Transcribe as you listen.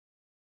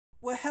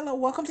Well, hello,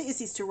 welcome to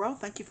Issy's Tarot.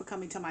 Thank you for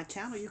coming to my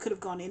channel. You could have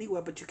gone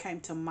anywhere, but you came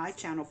to my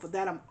channel. For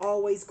that, I'm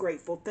always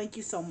grateful. Thank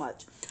you so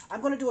much.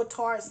 I'm going to do a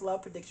Taurus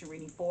love prediction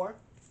reading for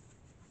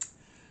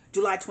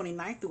July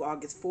 29th through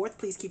August 4th.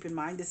 Please keep in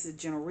mind this is a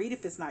general read.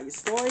 If it's not your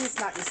story, it's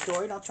not your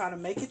story. Don't try to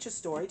make it your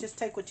story. Just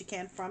take what you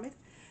can from it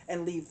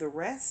and leave the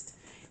rest.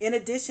 In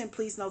addition,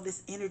 please know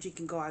this energy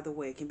can go either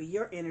way. It can be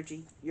your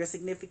energy, your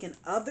significant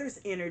other's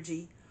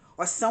energy,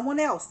 or someone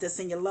else that's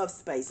in your love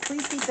space.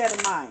 Please keep that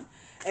in mind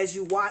as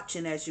you watch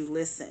and as you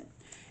listen.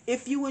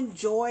 If you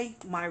enjoy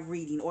my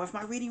reading or if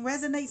my reading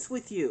resonates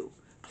with you,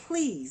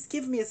 please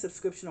give me a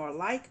subscription or a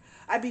like.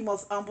 I'd be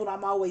most humbled.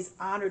 I'm always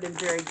honored and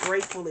very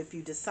grateful if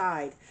you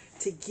decide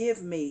to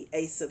give me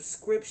a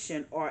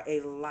subscription or a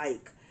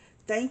like.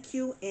 Thank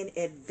you in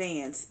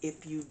advance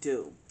if you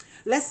do.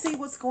 Let's see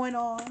what's going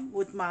on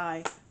with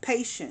my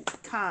patient,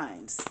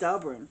 kind,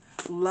 stubborn,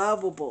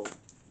 lovable,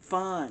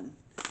 fun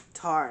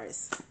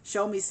Taurus.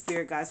 Show me,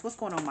 spirit guys. What's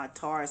going on, my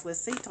Taurus?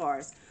 Let's see,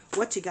 Taurus.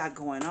 What you got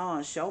going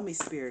on? Show me,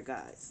 spirit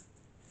guys.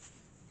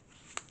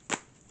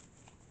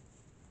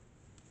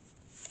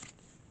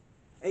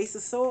 Ace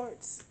of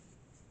Swords.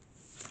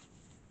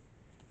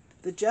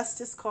 The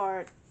Justice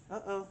card.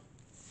 Uh-oh.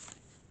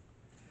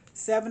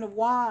 Seven of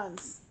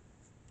Wands.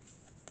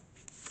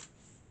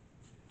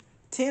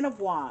 Ten of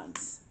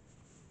Wands.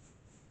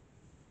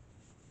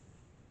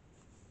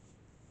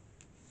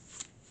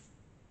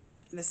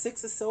 And the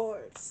Six of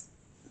Swords.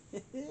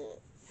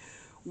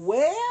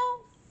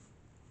 Well,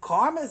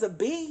 karma is a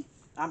B.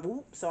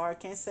 Sorry, I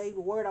can't say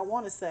the word I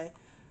want to say.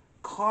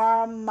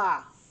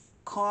 Karma.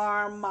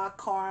 Karma,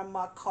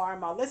 karma,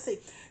 karma. Let's see.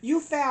 You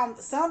found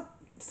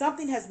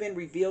something has been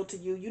revealed to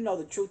you. You know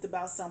the truth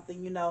about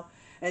something,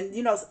 And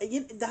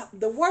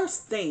the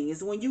worst thing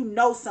is when you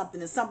know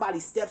something and somebody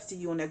steps to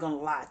you and they're going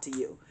to lie to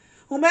you.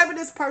 Whomever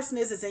this person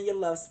is in your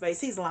love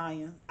space, he's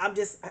lying. I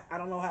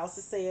don't know how else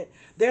to say it.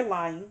 They're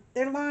lying.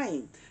 They're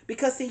lying.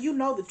 Because, see, you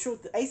know the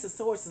truth. The Ace of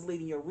Swords is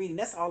leading your reading.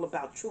 That's all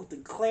about truth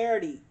and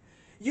clarity.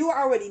 You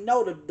already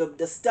know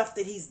the stuff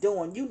that he's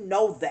doing. You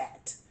know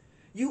that.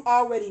 You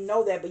already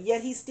know that. But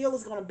yet he still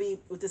is going to be,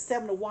 with the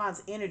Seven of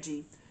Wands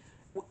energy,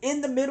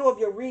 in the middle of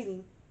your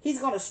reading, he's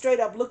going to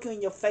straight up look you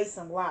in your face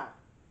and lie.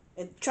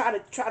 And try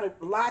to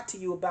lie to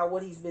you about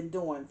what he's been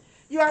doing.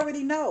 You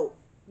already know.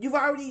 You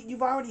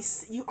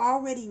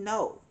already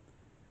know.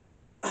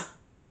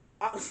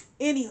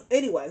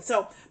 Anyway,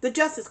 so the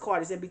Justice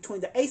card is in between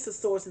the Ace of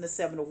Swords and the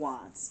Seven of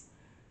Wands.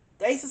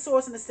 The Ace of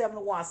Swords and the Seven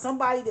of Wands.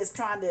 Somebody that's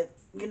trying to,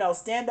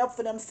 stand up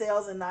for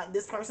themselves and not,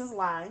 this person's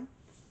lying.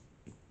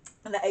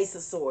 And the Ace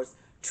of Swords.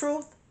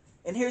 Truth.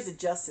 And here's the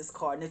Justice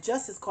card. And the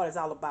Justice card is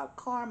all about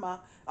karma.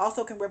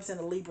 Also can represent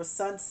a Libra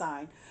sun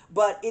sign.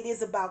 But it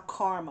is about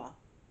karma.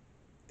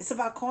 It's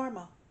about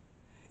karma.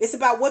 It's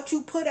about what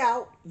you put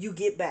out, you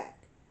get back.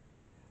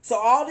 So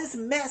all this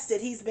mess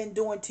that he's been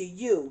doing to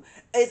you,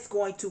 it's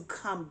going to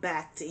come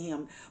back to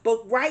him.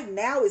 But right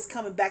now it's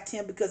coming back to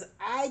him because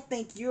I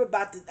think you're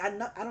about to,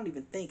 I don't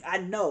even think, I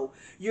know.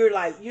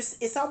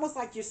 It's almost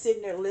like you're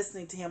sitting there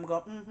listening to him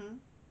go,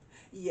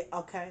 yeah,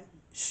 okay,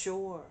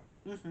 sure,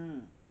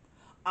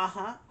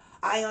 uh-huh,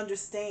 I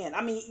understand.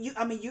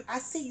 I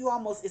see you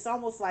almost, it's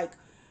almost like,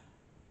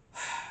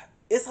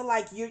 it's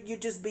like you're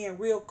just being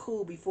real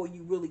cool before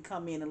you really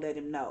come in and let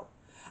him know.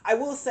 I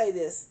will say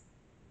this.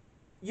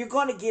 You're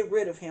going to get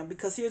rid of him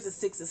because here's the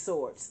Six of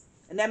Swords.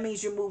 And that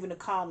means you're moving to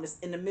calmness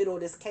in the middle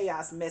of this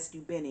chaos mess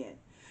you've been in.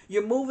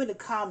 You're moving to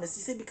calmness.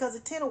 You see, because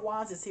the Ten of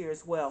Wands is here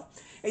as well.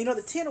 And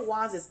the Ten of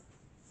Wands is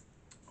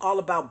all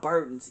about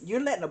burdens. You're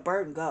letting a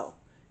burden go.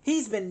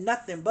 He's been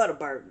nothing but a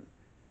burden.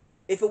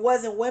 If it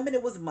wasn't women,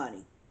 it was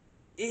money.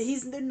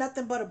 He's been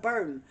nothing but a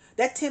burden.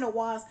 That Ten of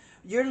Wands,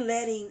 you're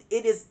letting,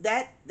 it is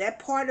that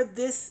part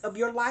of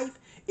your life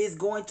is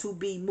going to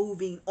be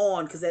moving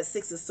on because that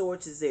Six of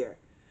Swords is there.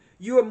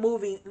 You are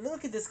moving.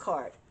 Look at this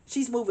card.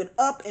 She's moving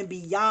up and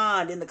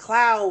beyond in the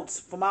clouds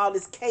from all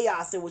this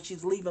chaos and what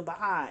she's leaving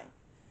behind.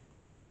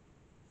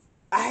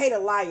 I hate a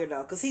liar,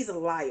 though, because he's a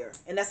liar.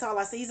 And that's all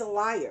I say. He's a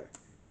liar.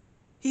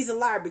 He's a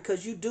liar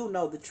because you do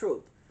know the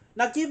truth.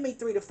 Now, give me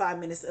 3 to 5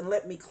 minutes and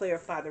let me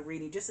clarify the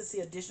reading just to see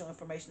additional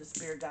information the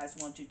spirit guides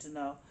want you to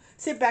know.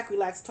 Sit back,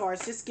 relax,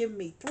 Taurus. Just give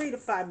me 3 to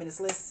 5 minutes.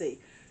 Let's see.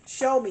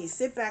 Show me.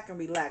 Sit back and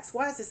relax.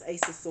 Why is this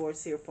Ace of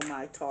Swords here for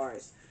my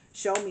Taurus?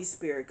 Show me,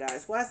 spirit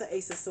guys. Why is the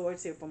Ace of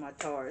Swords here for my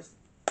Taurus?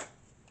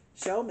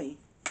 Show me.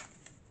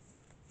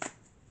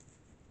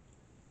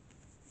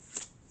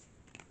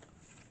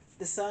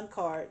 The Sun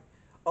card.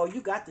 Oh,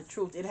 you got the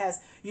truth. It has,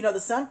 the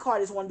Sun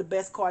card is one of the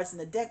best cards in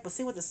the deck. But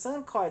see, what the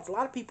Sun cards, a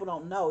lot of people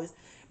don't know is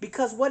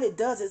because what it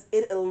does is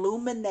it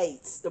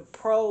illuminates the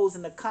pros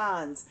and the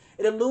cons.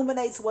 It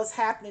illuminates what's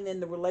happening in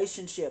the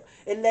relationship.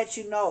 It lets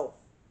you know.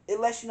 It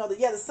lets you know that,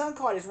 yeah, the Sun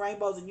card is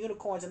rainbows and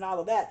unicorns and all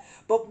of that.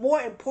 But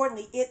more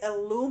importantly, it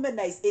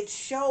illuminates. It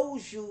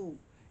shows you.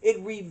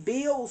 It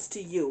reveals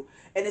to you.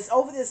 And it's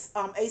over this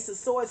Ace of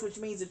Swords, which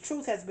means the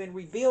truth has been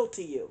revealed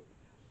to you.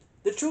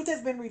 The truth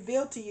has been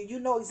revealed to you. You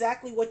know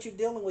exactly what you're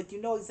dealing with. You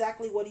know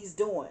exactly what he's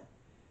doing.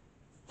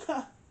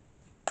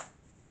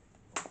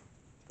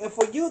 And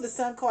for you, the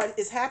Sun card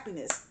is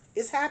happiness.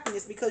 It's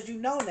happiness because you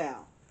know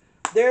now.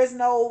 There's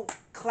no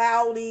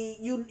cloudy.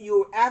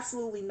 You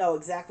absolutely know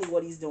exactly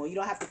what he's doing. You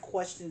don't have to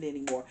question it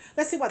anymore.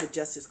 Let's see why the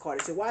Justice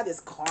card is here. Why this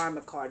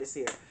Karma card is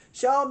here.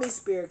 Show me,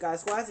 Spirit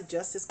guys. Why is the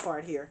Justice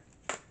card here?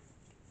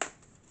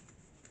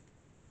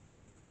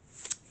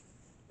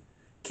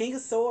 King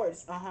of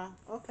Swords.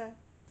 Okay.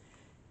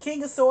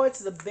 King of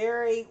Swords is a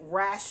very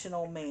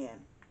rational man.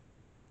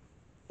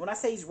 When I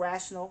say he's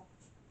rational,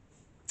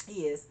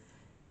 he is.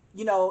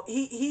 You know,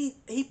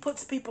 he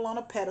puts people on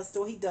a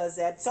pedestal. He does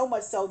that so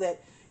much so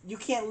that you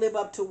can't live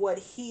up to what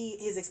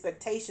his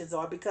expectations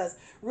are, because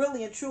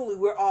really and truly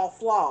we're all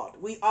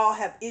flawed. We all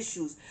have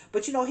issues.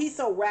 But you know, he's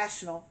so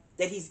rational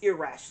that he's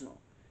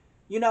irrational.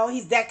 You know,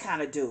 he's that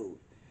kind of dude.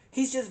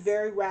 He's just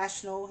very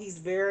rational. He's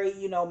very,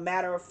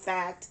 matter of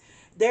fact.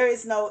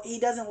 He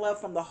doesn't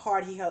love from the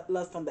heart. He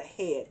loves from the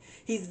head.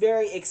 He's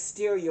very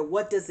exterior.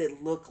 What does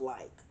it look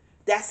like?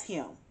 That's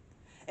him.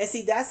 And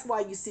see, that's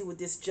why you see with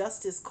this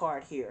Justice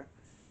card here.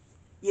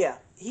 Yeah,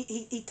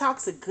 he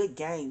talks a good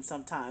game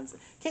sometimes.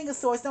 King of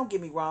Swords, don't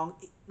get me wrong.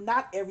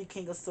 Not every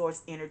King of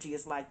Swords energy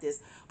is like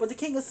this. But the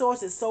King of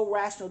Swords is so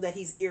rational that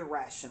he's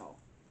irrational.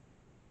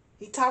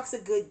 He talks a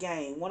good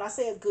game. When I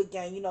say a good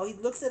game, he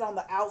looks at it on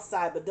the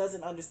outside but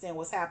doesn't understand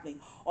what's happening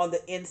on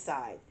the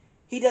inside.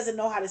 He doesn't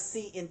know how to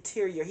see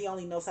interior. He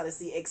only knows how to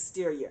see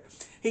exterior.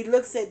 He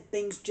looks at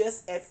things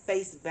just at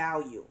face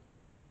value,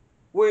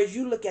 whereas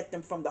you look at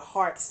them from the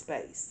heart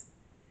space.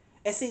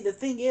 And see, the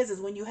thing is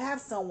when you have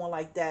someone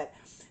like that,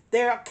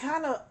 they're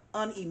kind of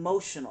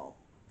unemotional.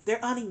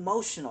 They're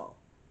unemotional.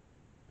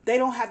 They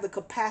don't have the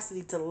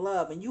capacity to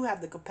love, and you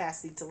have the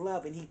capacity to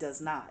love, and he does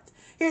not.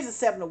 Here's the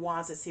Seven of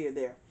Wands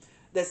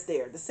that's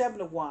there. The Seven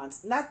of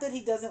Wands. Not that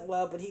he doesn't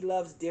love, but he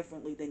loves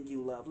differently than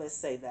you love. Let's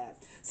say that.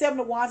 Seven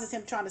of Wands is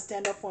him trying to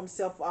stand up for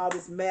himself for all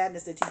this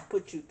madness that he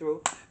put you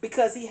through.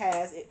 Because he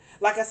has,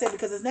 like I said,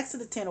 because it's next to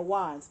the Ten of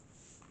Wands.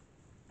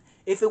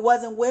 If it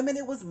wasn't women,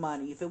 it was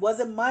money. If it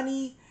wasn't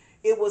money,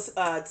 it was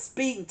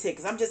speeding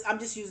tickets. I'm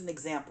just using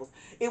examples.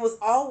 It was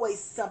always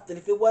something.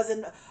 If it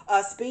wasn't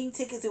speeding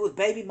tickets, it was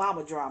baby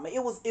mama drama.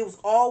 It was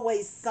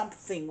always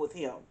something with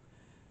him.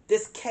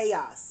 This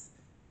chaos.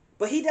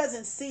 But he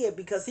doesn't see it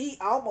because he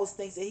almost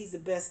thinks that he's the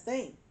best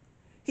thing.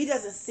 He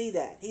doesn't see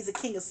that. He's a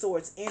King of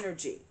Swords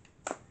energy.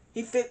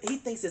 He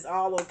thinks it's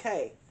all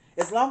okay.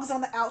 As long as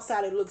on the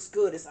outside it looks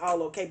good, it's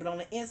all okay. But on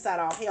the inside,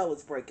 all hell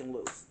is breaking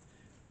loose.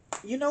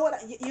 You know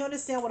what? You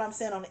understand what I'm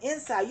saying? On the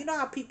inside, you know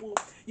how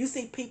you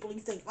see people and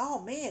you think, oh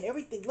man,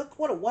 everything, look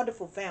what a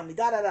wonderful family,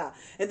 da da da.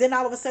 And then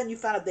all of a sudden you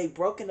find out they've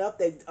broken up,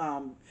 they've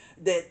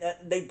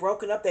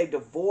broken up, they've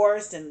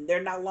divorced, and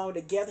they're not longer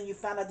together. And you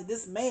find out that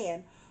this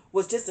man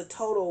was just a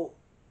total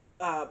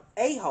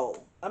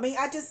a-hole. I mean,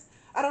 I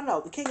don't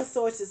know. The King of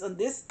Swords is on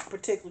this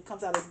particular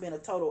comes out as being a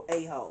total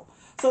a-hole.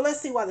 So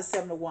let's see why the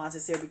Seven of Wands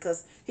is here,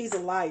 because he's a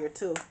liar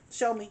too.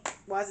 Show me,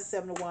 why is the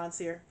Seven of Wands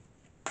here?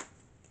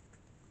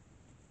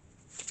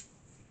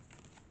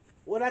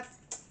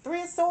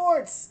 Three of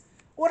Swords.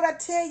 What did I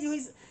tell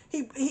you?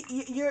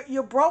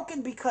 You're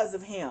broken because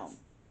of him.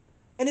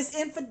 And his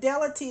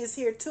infidelity is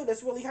here too.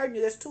 That's really hurting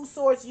you. There's two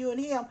swords, you and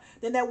him.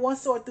 Then that one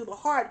sword through the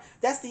heart,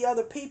 that's the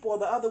other people or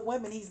the other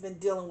women he's been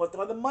dealing with,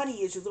 or the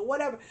money issues or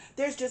whatever.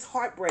 There's just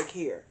heartbreak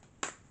here.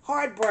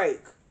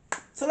 Heartbreak.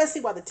 So let's see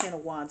why the Ten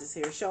of Wands is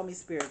here. Show me,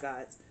 Spirit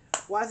guides.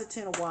 Why is the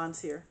Ten of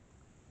Wands here?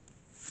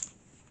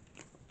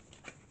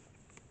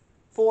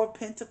 Four of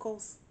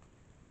Pentacles.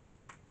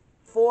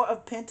 Four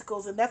of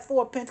Pentacles. And that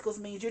Four of Pentacles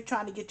means you're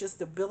trying to get your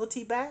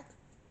stability back.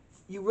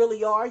 You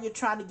really are. You're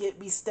trying to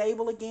be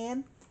stable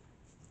again.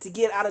 To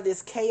get out of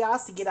this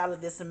chaos. To get out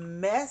of this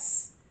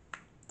mess.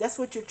 That's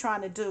what you're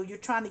trying to do. You're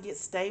trying to get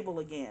stable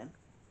again.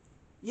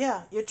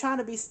 Yeah, you're trying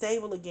to be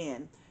stable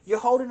again. You're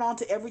holding on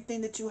to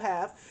everything that you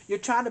have. You're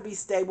trying to be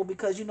stable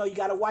because you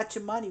got to watch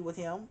your money with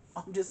him.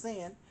 I'm just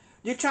saying.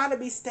 You're trying to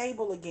be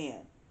stable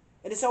again.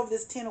 And it's over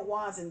this Ten of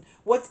Wands. And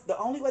the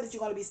only way that you're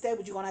going to be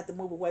stable, you're going to have to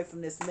move away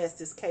from this mess,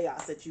 this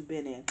chaos that you've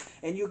been in.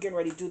 And you're getting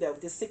ready to do that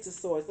with this Six of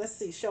Swords. Let's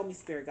see. Show me,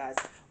 Spirit guys.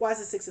 Why is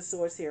the Six of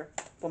Swords here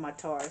for my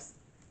Taurus?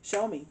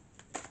 Show me.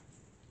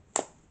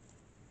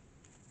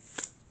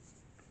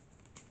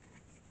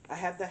 I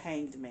have the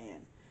Hanged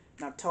Man.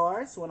 Now,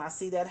 Taurus, when I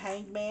see that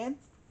Hanged Man,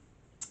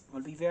 I'm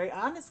going to be very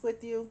honest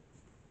with you.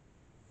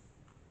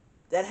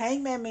 That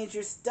Hanged Man means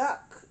you're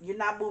stuck. You're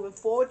not moving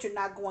forward. You're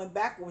not going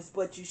backwards,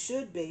 but you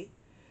should be.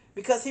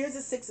 Because here's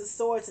the Six of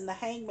Swords and the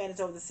Hanged Man is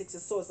over the Six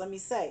of Swords. Let me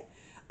say,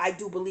 I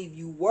do believe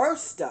you were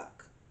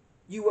stuck.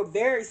 You were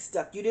very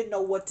stuck. You didn't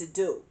know what to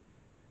do.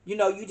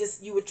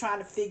 You were trying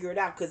to figure it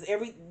out because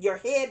your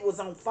head was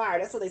on fire.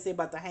 That's what they say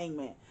about the Hanged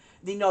Man.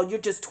 You're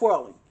just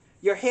twirling.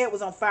 Your head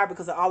was on fire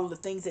because of all of the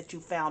things that you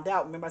found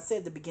out. Remember I said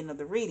at the beginning of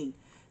the reading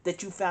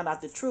that you found out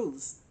the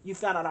truths. You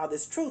found out all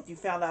this truth. You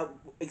found out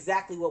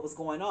exactly what was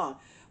going on.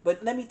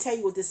 But let me tell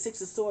you, with this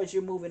Six of Swords,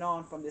 you're moving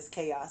on from this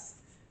chaos.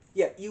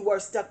 Yeah, you were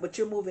stuck, but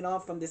you're moving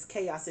on from this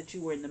chaos that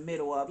you were in the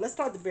middle of. Let's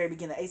start at the very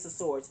beginning. Ace of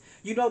Swords.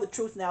 You know the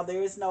truth now.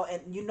 There is no, and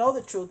you know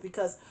the truth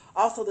because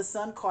also the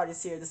Sun card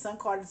is here. The Sun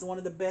card is one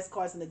of the best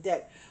cards in the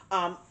deck,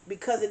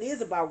 because it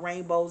is about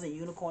rainbows and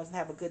unicorns and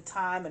have a good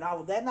time and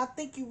all of that. And I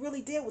think you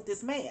really did with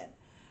this man.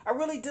 I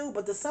really do.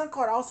 But the Sun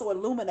card also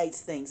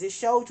illuminates things. It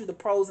shows you the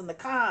pros and the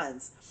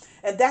cons,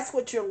 and that's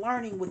what you're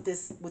learning with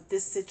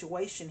this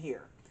situation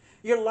here.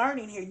 You're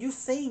learning here. You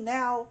see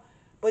now.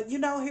 But you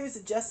know, here's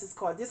the Justice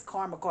card. This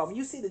Karma card. When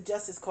you see the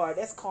Justice card,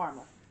 that's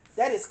karma.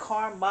 That is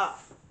karma.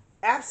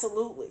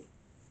 Absolutely.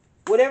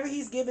 Whatever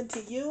he's given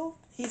to you,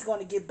 he's going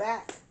to give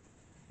back.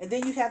 And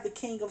then you have the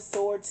King of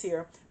Swords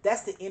here.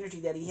 That's the energy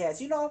that he has.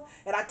 You know,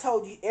 and I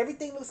told you,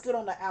 everything looks good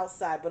on the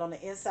outside, but on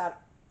the inside,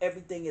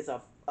 everything is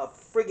a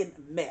friggin'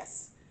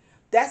 mess.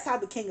 That's how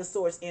the King of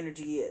Swords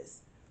energy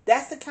is.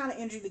 That's the kind of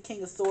energy the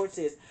King of Swords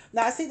is.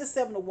 Now, I see the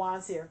Seven of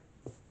Wands here.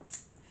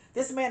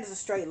 This man is a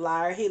straight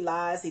liar. He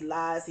lies, he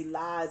lies, he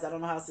lies. I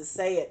don't know how else to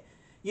say it.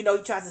 You know,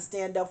 he tries to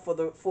stand up for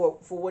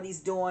what he's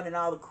doing and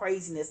all the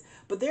craziness.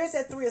 But there's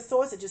that Three of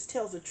Swords that just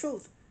tells the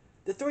truth.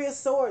 The Three of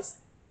Swords,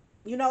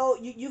 you know,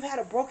 you've had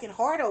a broken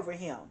heart over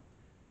him.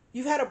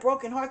 You've had a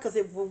broken heart because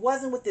if it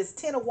wasn't with this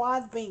Ten of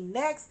Wands being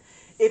next,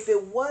 if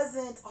it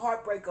wasn't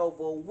heartbreak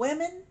over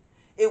women,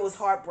 it was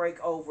heartbreak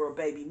over a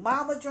baby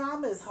mama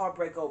drama, it's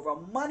heartbreak over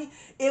money.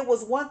 It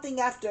was one thing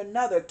after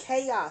another.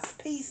 Chaos,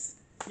 peace.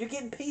 You're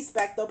getting peace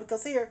back though,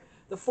 because here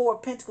the Four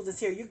of Pentacles is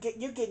here. You're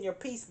getting your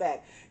peace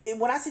back. And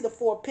when I see the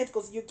Four of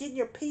Pentacles, you're getting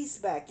your peace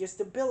back, your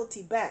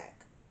stability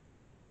back,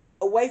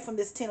 away from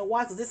this Ten of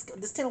Wands. Because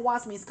this Ten of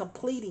Wands means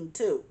completing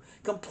too,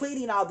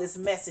 completing all this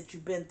mess that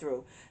you've been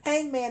through.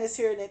 Hangman is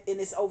here, and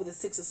it's over the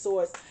Six of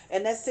Swords,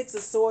 and that Six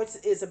of Swords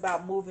is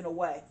about moving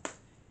away,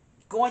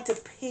 going to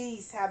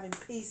peace, having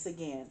peace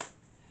again.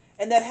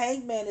 And that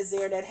Hangman is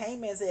there. That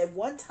Hangman said at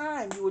one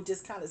time you were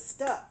just kind of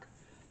stuck.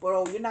 But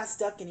oh, you're not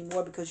stuck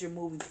anymore because you're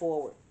moving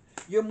forward.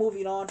 You're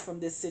moving on from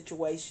this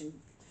situation.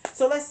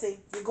 So let's see.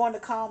 You're going to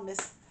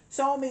calmness.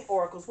 Show me,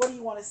 oracles. What do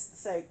you want to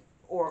say,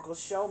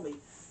 oracles? Show me.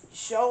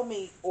 Show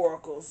me,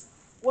 oracles.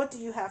 What do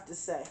you have to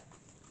say?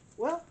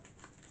 Well,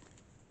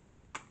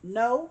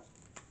 no.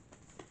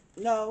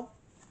 No.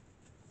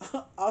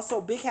 Also,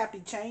 big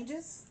happy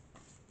changes.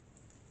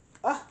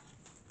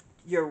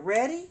 You're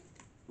ready.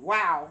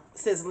 Wow. It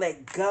says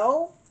let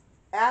go.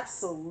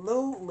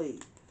 Absolutely.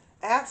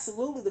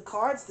 Absolutely. The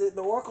cards,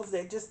 the oracles,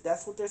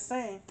 that's what they're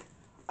saying.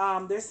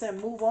 They're saying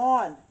move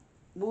on.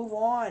 Move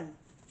on.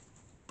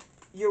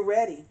 You're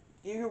ready.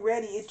 You're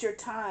ready. It's your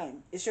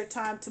time. It's your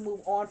time to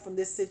move on from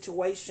this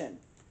situation.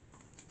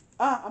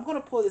 I'm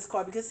going to pull this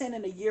card because it's saying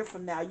in a year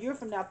from now,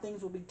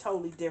 things will be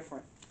totally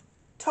different.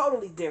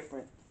 Totally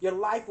different. Your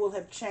life will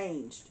have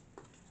changed.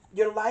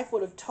 Your life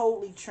would have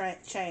totally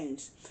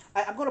changed.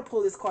 I'm going to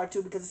pull this card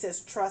too because it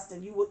says trust,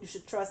 and you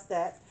should trust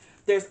that.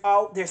 There's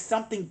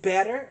something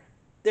better.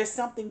 There's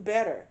something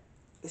better.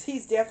 Because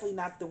he's definitely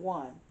not the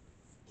one.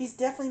 He's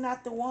definitely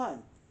not the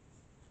one.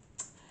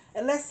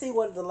 And let's see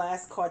what the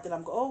last card that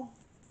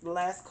the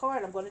last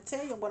card I'm going to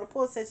tell you. I'm going to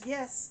pull. It says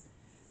yes.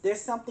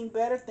 There's something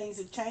better. Things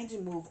are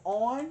changing. Move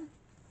on.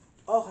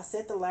 Oh, I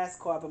said the last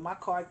card, but my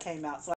card came out. So